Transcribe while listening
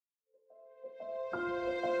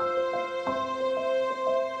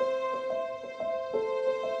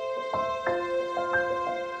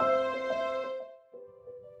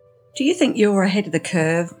Do you think you're ahead of the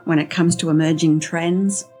curve when it comes to emerging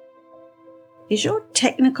trends? Is your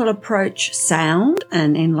technical approach sound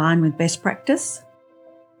and in line with best practice?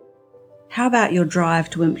 How about your drive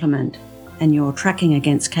to implement and your tracking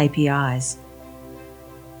against KPIs?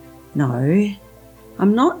 No,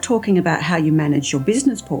 I'm not talking about how you manage your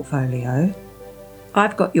business portfolio.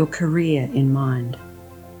 I've got your career in mind.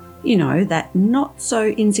 You know, that not so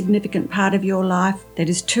insignificant part of your life that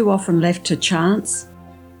is too often left to chance.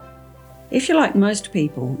 If you're like most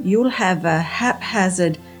people, you'll have a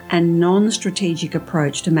haphazard and non-strategic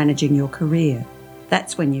approach to managing your career.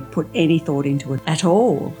 That's when you put any thought into it at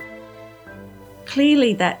all.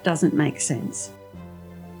 Clearly that doesn't make sense.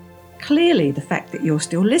 Clearly the fact that you're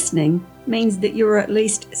still listening means that you're at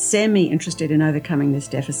least semi-interested in overcoming this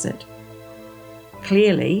deficit.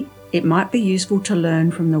 Clearly, it might be useful to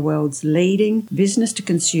learn from the world's leading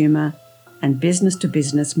business-to-consumer and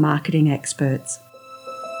business-to-business marketing experts.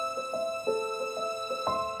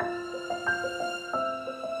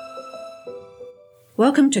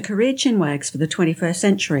 Welcome to Career Chinwags for the 21st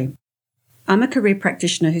century. I'm a career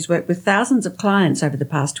practitioner who's worked with thousands of clients over the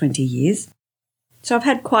past 20 years, so I've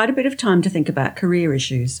had quite a bit of time to think about career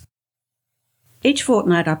issues. Each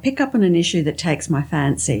fortnight I pick up on an issue that takes my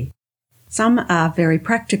fancy. Some are very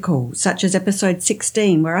practical, such as episode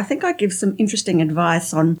 16, where I think I give some interesting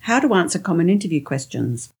advice on how to answer common interview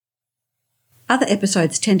questions. Other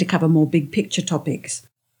episodes tend to cover more big picture topics,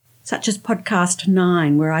 such as podcast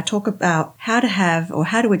 9, where I talk about how to have or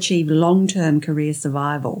how to achieve long-term career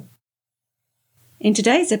survival. In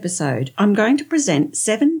today's episode, I'm going to present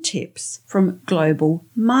 7 tips from global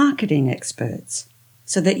marketing experts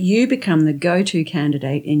so that you become the go-to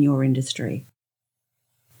candidate in your industry.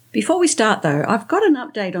 Before we start though, I've got an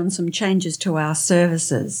update on some changes to our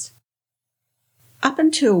services. Up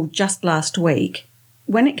until just last week,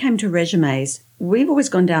 when it came to resumes, we've always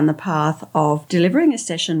gone down the path of delivering a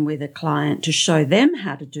session with a client to show them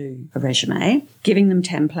how to do a resume, giving them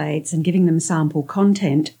templates and giving them sample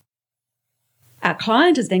content. Our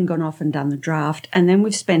client has then gone off and done the draft, and then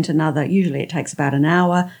we've spent usually it takes about an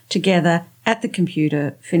hour, together at the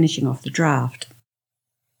computer finishing off the draft.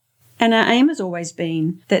 And our aim has always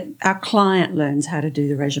been that our client learns how to do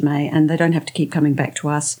the resume and they don't have to keep coming back to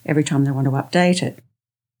us every time they want to update it.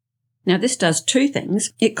 Now, this does 2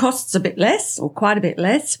 things. It costs a bit less, or quite a bit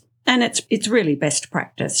less, and it's really best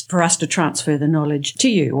practice for us to transfer the knowledge to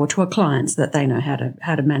you or to our clients that they know how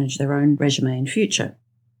to manage their own resume in future.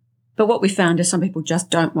 But what we found is some people just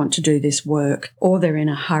don't want to do this work, or they're in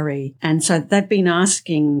a hurry. And so they've been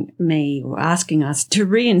asking me or asking us to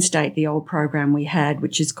reinstate the old program we had,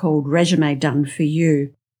 which is called Resume Done For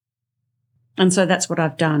You. And so that's what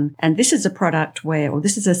I've done. And this is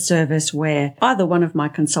this is a service where either one of my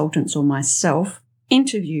consultants or myself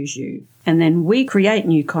interviews you. And then we create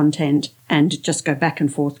new content and just go back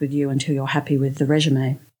and forth with you until you're happy with the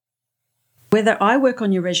resume. Whether I work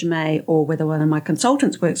on your resume or whether one of my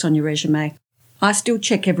consultants works on your resume, I still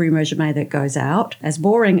check every resume that goes out. As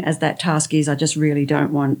boring as that task is, I just really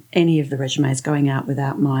don't want any of the resumes going out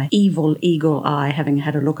without my evil eagle eye having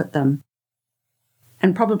had a look at them.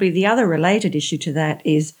 And probably the other related issue to that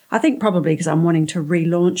is, I think probably because I'm wanting to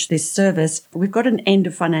relaunch this service, we've got an end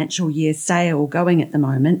of financial year sale going at the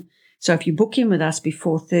moment. So if you book in with us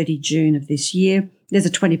before 30 June of this year, there's a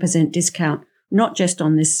 20% discount, not just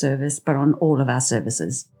on this service, but on all of our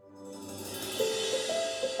services.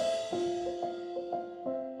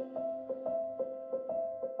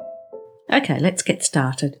 Okay, let's get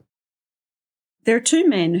started. There are 2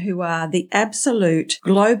 men who are the absolute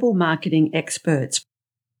global marketing experts.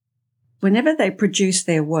 Whenever they produce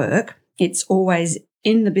their work, it's always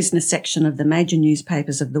in the business section of the major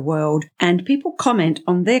newspapers of the world, and people comment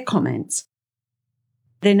on their comments.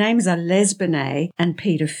 Their names are Les Binet and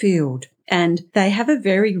Peter Field, and they have a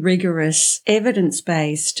very rigorous,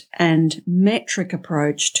 evidence-based and metric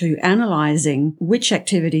approach to analysing which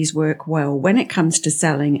activities work well when it comes to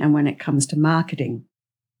selling and when it comes to marketing.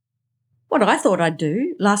 What I thought I'd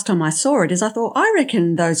do last time I saw it is I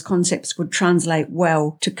reckon those concepts would translate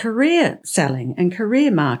well to career selling and career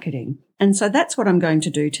marketing. And so that's what I'm going to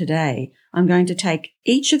do today. I'm going to take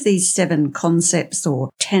each of these 7 concepts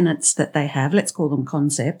or tenets that they have, let's call them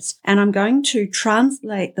concepts, and I'm going to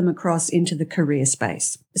translate them across into the career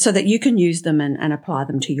space so that you can use them and apply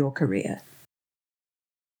them to your career.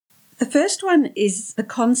 The first one is the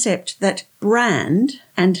concept that brand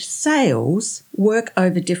and sales work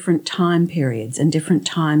over different time periods and different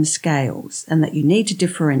time scales, and that you need to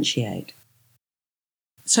differentiate.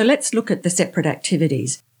 So let's look at the separate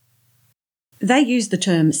activities. They use the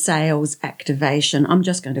term sales activation. I'm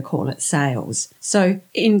just going to call it sales. So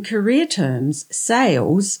in career terms,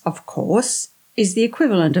 sales, of course, is the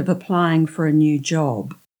equivalent of applying for a new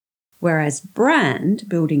job. Whereas brand,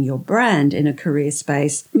 building your brand in a career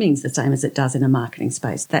space, means the same as it does in a marketing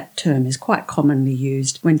space. That term is quite commonly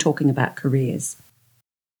used when talking about careers.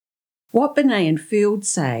 What Binet and Field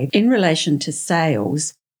say in relation to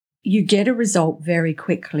sales, you get a result very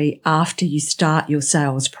quickly after you start your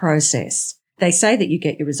sales process. They say that you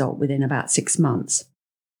get your result within about 6 months.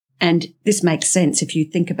 And this makes sense if you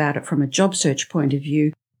think about it from a job search point of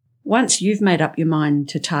view. Once you've made up your mind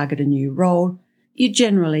to target a new role, you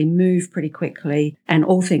generally move pretty quickly, and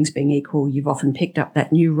all things being equal, you've often picked up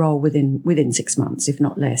that new role within 6 months, if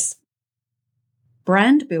not less.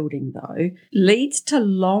 Brand building, though, leads to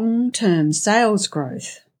long-term sales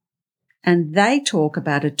growth, and they talk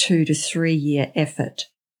about a 2 to 3 year effort.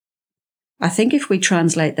 I think if we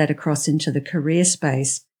translate that across into the career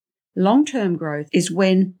space, long-term growth is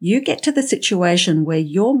when you get to the situation where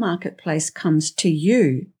your marketplace comes to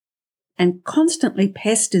you and constantly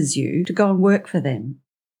pesters you to go and work for them.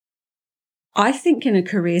 I think in a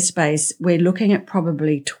career space, we're looking at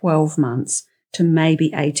probably 12 months to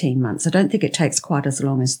maybe 18 months. I don't think it takes quite as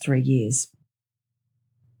long as 3 years.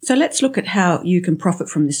 So let's look at how you can profit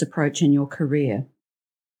from this approach in your career.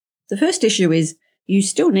 The first issue is you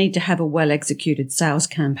still need to have a well-executed sales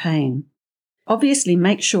campaign. Obviously,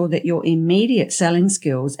 make sure that your immediate selling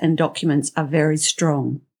skills and documents are very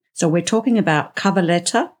strong. So we're talking about cover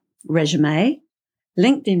letter, resume,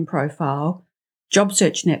 LinkedIn profile, job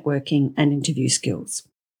search networking, and interview skills.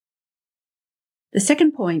 The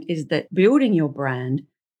second point is that building your brand,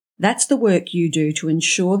 that's the work you do to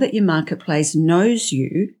ensure that your marketplace knows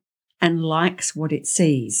you and likes what it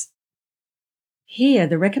sees. Here,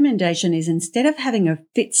 the recommendation is instead of having a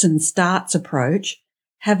fits and starts approach,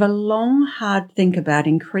 have a long, hard think about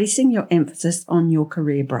increasing your emphasis on your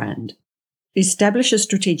career brand. Establish a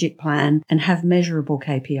strategic plan and have measurable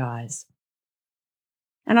KPIs.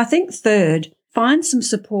 And I think third, find some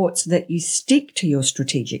support so that you stick to your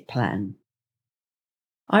strategic plan.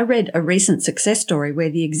 I read a recent success story where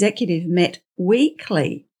the executive met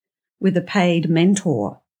weekly with a paid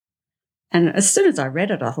mentor. And as soon as I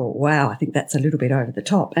read it, I thought, wow, I think that's a little bit over the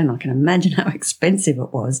top, and I can imagine how expensive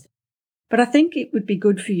it was. But I think it would be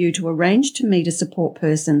good for you to arrange to meet a support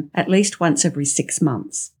person at least once every 6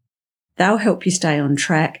 months. They'll help you stay on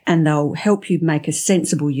track, and they'll help you make a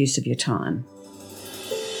sensible use of your time.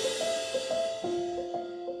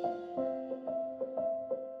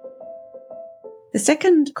 The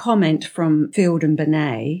second comment from Field and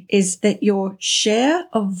Binet is that your share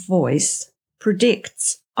of voice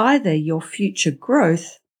predicts either your future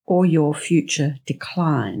growth or your future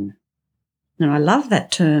decline. Now, I love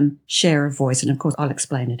that term, share of voice, and of course, I'll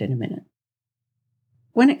explain it in a minute.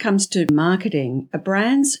 When it comes to marketing, a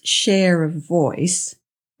brand's share of voice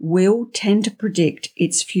will tend to predict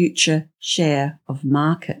its future share of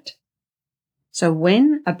market. So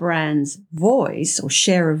when a brand's voice or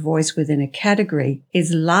share of voice within a category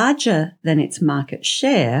is larger than its market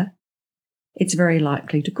share, it's very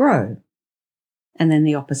likely to grow. And then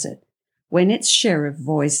the opposite. When its share of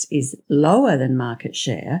voice is lower than market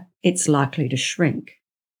share, it's likely to shrink.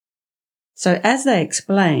 So as they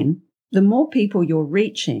explain, the more people you're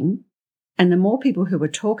reaching and the more people who are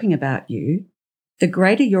talking about you, the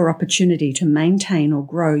greater your opportunity to maintain or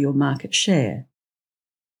grow your market share.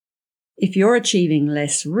 If you're achieving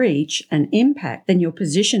less reach and impact than your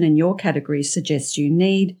position in your category suggests you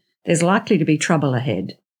need, there's likely to be trouble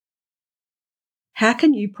ahead. How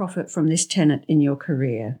can you profit from this tenet in your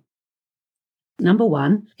career? Number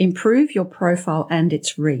 1, improve your profile and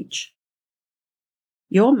its reach.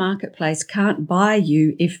 Your marketplace can't buy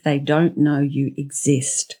you if they don't know you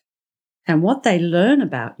exist. And what they learn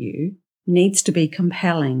about you needs to be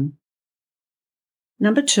compelling.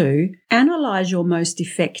 Number 2, analyze your most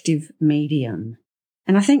effective medium.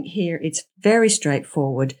 And I think here it's very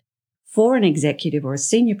straightforward. For an executive or a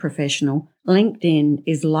senior professional, LinkedIn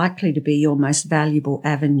is likely to be your most valuable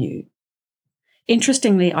avenue.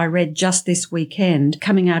 Interestingly, I read just this weekend,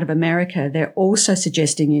 coming out of America, they're also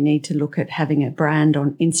suggesting you need to look at having a brand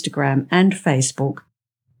on Instagram and Facebook.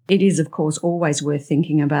 It is, of course, always worth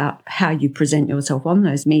thinking about how you present yourself on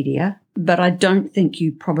those media, but I don't think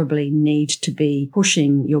you probably need to be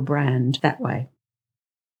pushing your brand that way.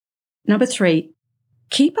 Number 3,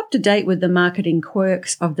 keep up to date with the marketing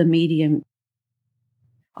quirks of the medium.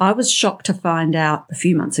 I was shocked to find out a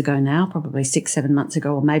few months ago now, probably 6-7 months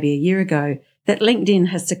ago or maybe a year ago, that LinkedIn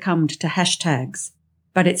has succumbed to hashtags.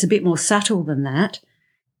 But it's a bit more subtle than that.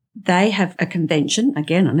 They have a convention,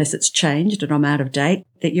 again, unless it's changed and I'm out of date,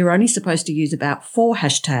 that you're only supposed to use about 4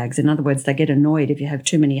 hashtags. In other words, they get annoyed if you have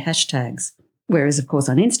too many hashtags. Whereas, of course,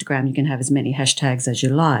 on Instagram, you can have as many hashtags as you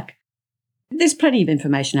like. There's plenty of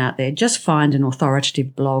information out there. Just find an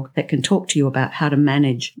authoritative blog that can talk to you about how to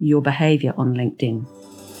manage your behaviour on LinkedIn.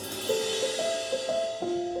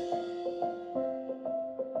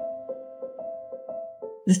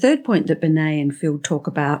 The third point that Benet and Field talk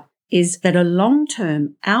about is that a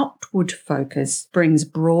long-term outward focus brings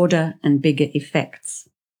broader and bigger effects.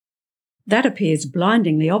 That appears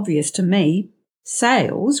blindingly obvious to me.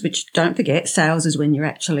 Sales, which don't forget, sales is when you're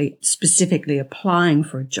actually specifically applying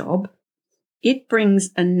for a job, it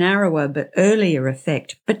brings a narrower but earlier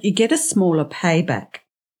effect, but you get a smaller payback.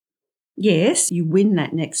 Yes, you win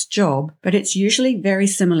that next job, but it's usually very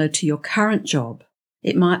similar to your current job.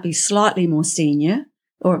 It might be slightly more senior,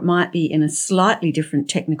 or it might be in a slightly different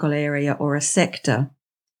technical area or a sector.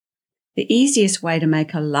 The easiest way to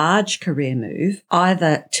make a large career move,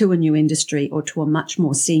 either to a new industry or to a much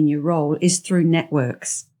more senior role, is through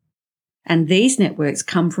networks. And these networks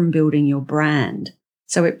come from building your brand.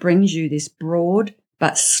 So it brings you this broad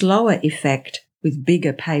but slower effect with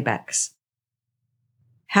bigger paybacks.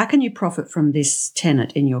 How can you profit from this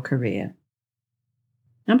tenet in your career?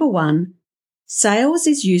 Number 1, sales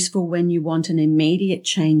is useful when you want an immediate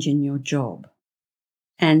change in your job.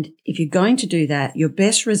 And if you're going to do that, your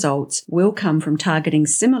best results will come from targeting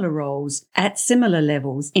similar roles at similar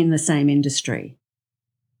levels in the same industry.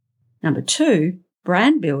 Number 2,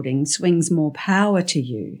 brand building swings more power to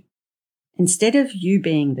you. Instead of you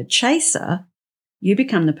being the chaser, you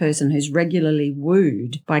become the person who's regularly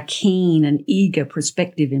wooed by keen and eager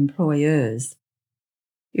prospective employers.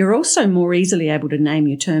 You're also more easily able to name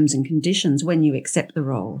your terms and conditions when you accept the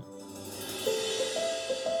role.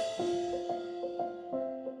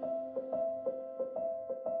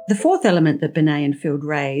 The fourth element that Benet and Field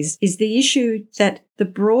raise is the issue that the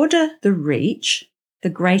broader the reach, the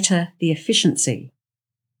greater the efficiency.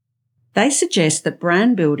 They suggest that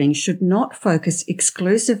brand building should not focus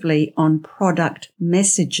exclusively on product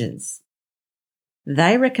messages.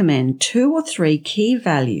 They recommend 2 or 3 key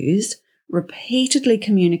values repeatedly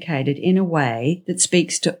communicated in a way that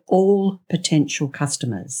speaks to all potential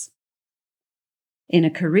customers. In a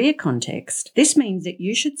career context, this means that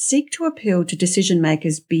you should seek to appeal to decision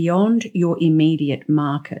makers beyond your immediate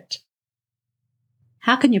market.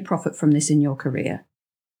 How can you profit from this in your career?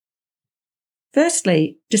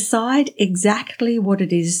 Firstly, decide exactly what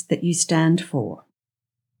it is that you stand for.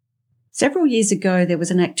 Several years ago, there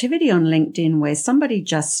was an activity on LinkedIn where somebody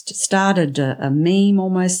just started a meme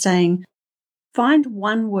almost saying, find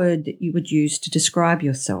one word that you would use to describe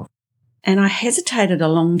yourself. And I hesitated a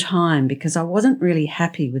long time because I wasn't really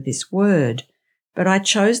happy with this word, but I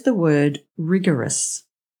chose the word rigorous.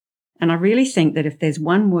 And I really think that if there's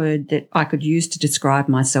one word that I could use to describe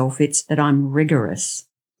myself, it's that I'm rigorous.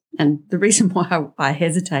 And the reason why I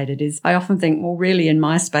hesitated is I often think, well, really in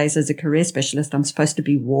my space as a career specialist, I'm supposed to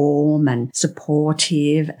be warm and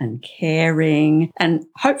supportive and caring. And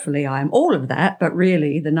hopefully I'm all of that, but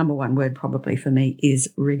really the number one word probably for me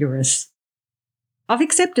is rigorous. I've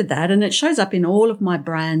accepted that and it shows up in all of my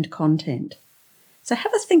brand content. So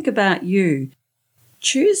have a think about you.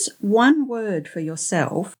 Choose one word for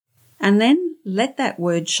yourself and then let that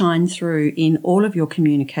word shine through in all of your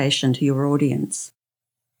communication to your audience.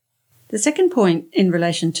 The second point in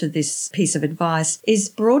relation to this piece of advice is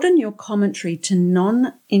broaden your commentary to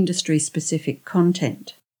non-industry specific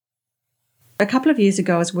content. A couple of years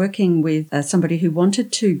ago, I was working with somebody who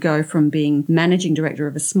wanted to go from being managing director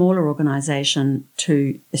of a smaller organisation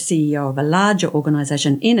to the CEO of a larger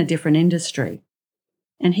organisation in a different industry.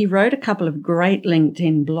 And he wrote a couple of great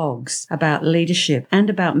LinkedIn blogs about leadership and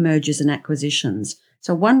about mergers and acquisitions.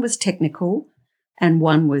 So one was technical and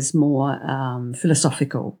one was more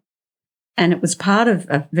philosophical. And it was part of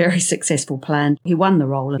a very successful plan. He won the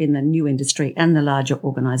role in the new industry and the larger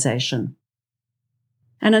organisation.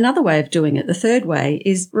 And another way of doing it, the third way,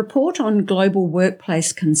 is report on global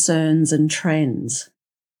workplace concerns and trends.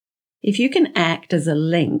 If you can act as a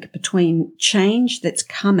link between change that's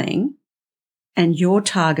coming and your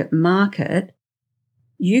target market,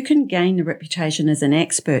 you can gain the reputation as an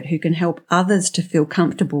expert who can help others to feel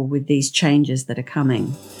comfortable with these changes that are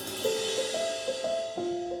coming.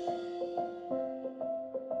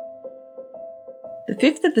 The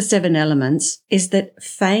fifth of the 7 elements is that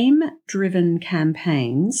fame-driven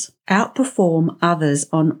campaigns outperform others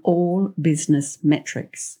on all business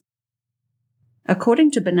metrics.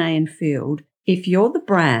 According to Benet and Field, If you're the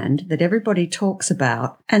brand that everybody talks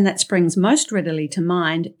about and that springs most readily to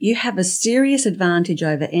mind, you have a serious advantage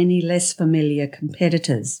over any less familiar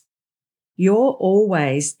competitors. You're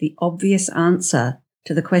always the obvious answer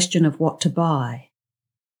to the question of what to buy.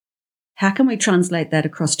 How can we translate that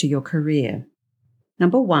across to your career?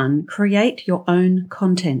 Number 1, create your own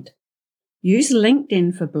content. Use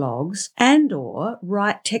LinkedIn for blogs and/or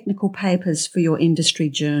write technical papers for your industry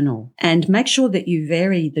journal, and make sure that you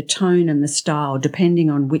vary the tone and the style depending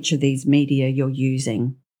on which of these media you're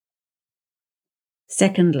using.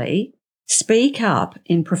 Secondly, speak up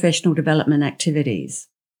in professional development activities.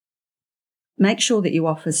 Make sure that you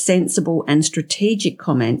offer sensible and strategic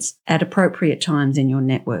comments at appropriate times in your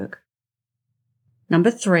network. Number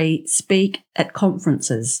 3, speak at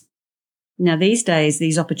conferences. Now, these days,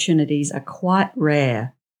 these opportunities are quite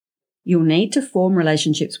rare. You'll need to form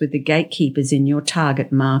relationships with the gatekeepers in your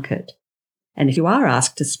target market. And if you are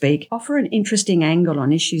asked to speak, offer an interesting angle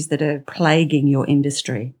on issues that are plaguing your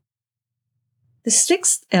industry. The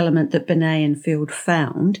 6th element that Binet and Field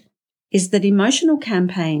found is that emotional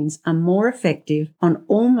campaigns are more effective on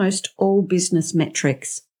almost all business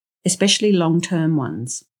metrics, especially long-term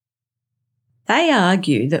ones. They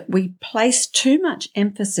argue that we place too much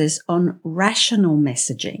emphasis on rational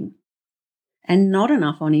messaging and not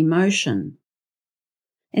enough on emotion.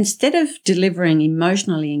 Instead of delivering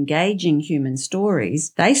emotionally engaging human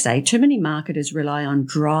stories, they say too many marketers rely on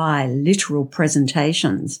dry, literal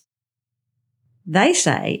presentations. They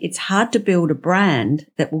say it's hard to build a brand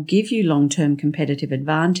that will give you long-term competitive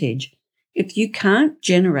advantage if you can't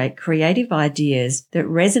generate creative ideas that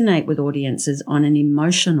resonate with audiences on an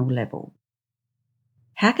emotional level.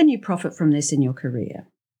 How can you profit from this in your career?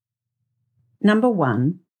 Number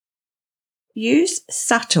 1, use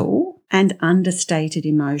subtle and understated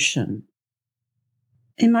emotion.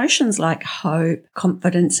 Emotions like hope,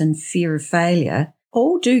 confidence, and fear of failure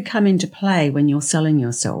all do come into play when you're selling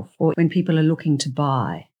yourself or when people are looking to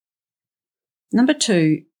buy. Number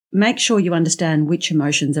 2, make sure you understand which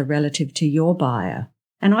emotions are relative to your buyer.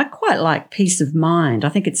 And I quite like peace of mind. I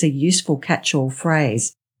think it's a useful catch-all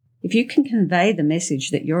phrase. If you can convey the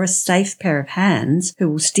message that you're a safe pair of hands who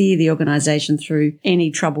will steer the organisation through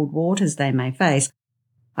any troubled waters they may face,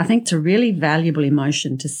 I think it's a really valuable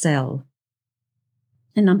emotion to sell.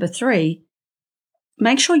 And number 3,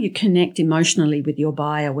 make sure you connect emotionally with your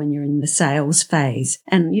buyer when you're in the sales phase.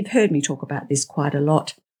 And you've heard me talk about this quite a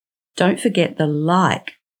lot. Don't forget the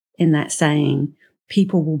like in that saying,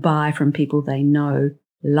 people will buy from people they know,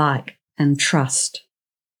 like, and trust.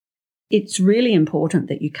 It's really important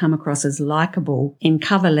that you come across as likeable in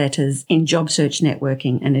cover letters, in job search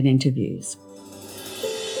networking, and in interviews.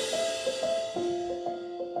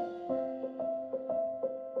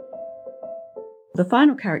 The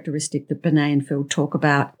final characteristic that Binet and Field talk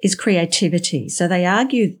about is creativity. So they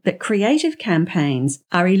argue that creative campaigns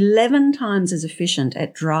are 11 times as efficient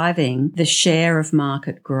at driving the share of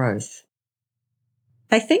market growth.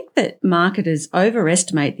 They think that marketers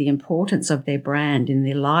overestimate the importance of their brand in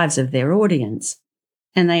the lives of their audience,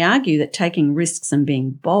 and they argue that taking risks and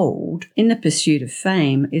being bold in the pursuit of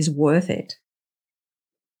fame is worth it.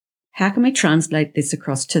 How can we translate this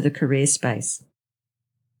across to the career space?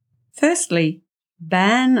 Firstly,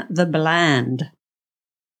 ban the bland.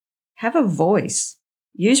 Have a voice.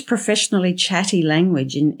 Use professionally chatty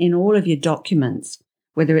language in all of your documents,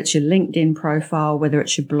 whether it's your LinkedIn profile, whether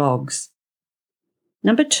it's your blogs.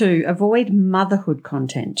 Number 2, avoid motherhood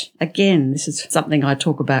content. Again, this is something I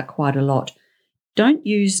talk about quite a lot. Don't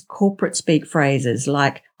use corporate speak phrases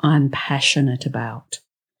like, I'm passionate about,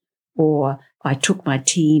 or I took my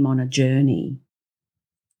team on a journey.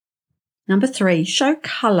 Number 3, show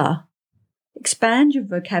colour. Expand your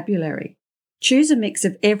vocabulary. Choose a mix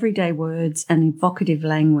of everyday words and evocative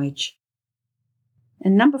language.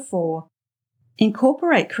 And number 4,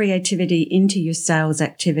 incorporate creativity into your sales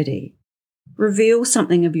activity. Reveal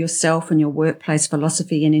something of yourself and your workplace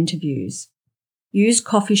philosophy in interviews. Use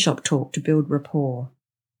coffee shop talk to build rapport.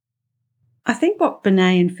 I think what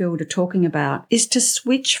Binet and Field are talking about is to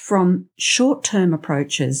switch from short-term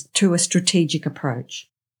approaches to a strategic approach.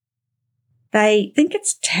 They think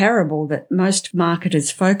it's terrible that most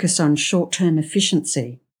marketers focus on short-term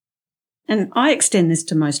efficiency. And I extend this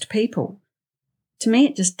to most people. To me,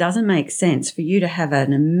 it just doesn't make sense for you to have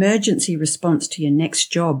an emergency response to your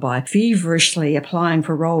next job by feverishly applying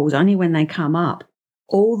for roles only when they come up,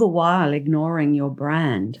 all the while ignoring your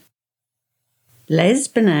brand. Les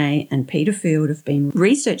Binet and Peter Field have been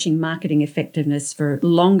researching marketing effectiveness for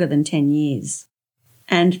longer than 10 years,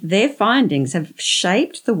 and their findings have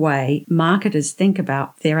shaped the way marketers think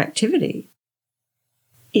about their activity.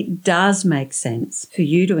 it does make sense for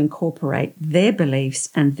you to incorporate their beliefs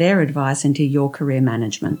and their advice into your career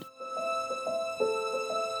management.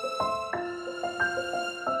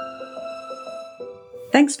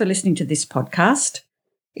 Thanks for listening to this podcast.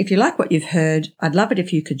 If you like what you've heard, I'd love it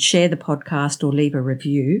if you could share the podcast or leave a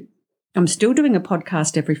review. I'm still doing a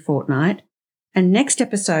podcast every fortnight. And next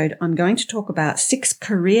episode, I'm going to talk about 6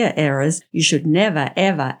 career errors you should never,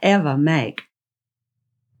 ever, ever make.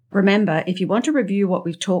 Remember, if you want to review what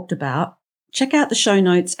we've talked about, check out the show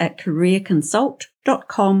notes at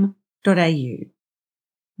careerconsult.com.au.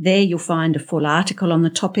 There you'll find a full article on the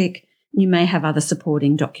topic. You may have other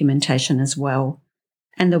supporting documentation as well.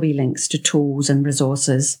 And there'll be links to tools and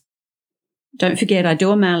resources. Don't forget, I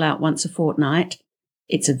do a mail out once a fortnight.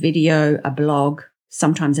 It's a video, a blog,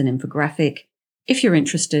 sometimes an infographic. If you're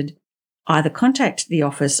interested, either contact the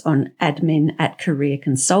office on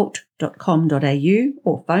admin@careerconsult.com.au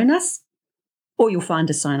or phone us, or you'll find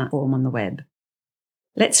a sign-up form on the web.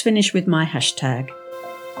 Let's finish with my hashtag.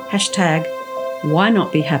 Hashtag, why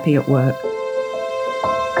not be happy at work?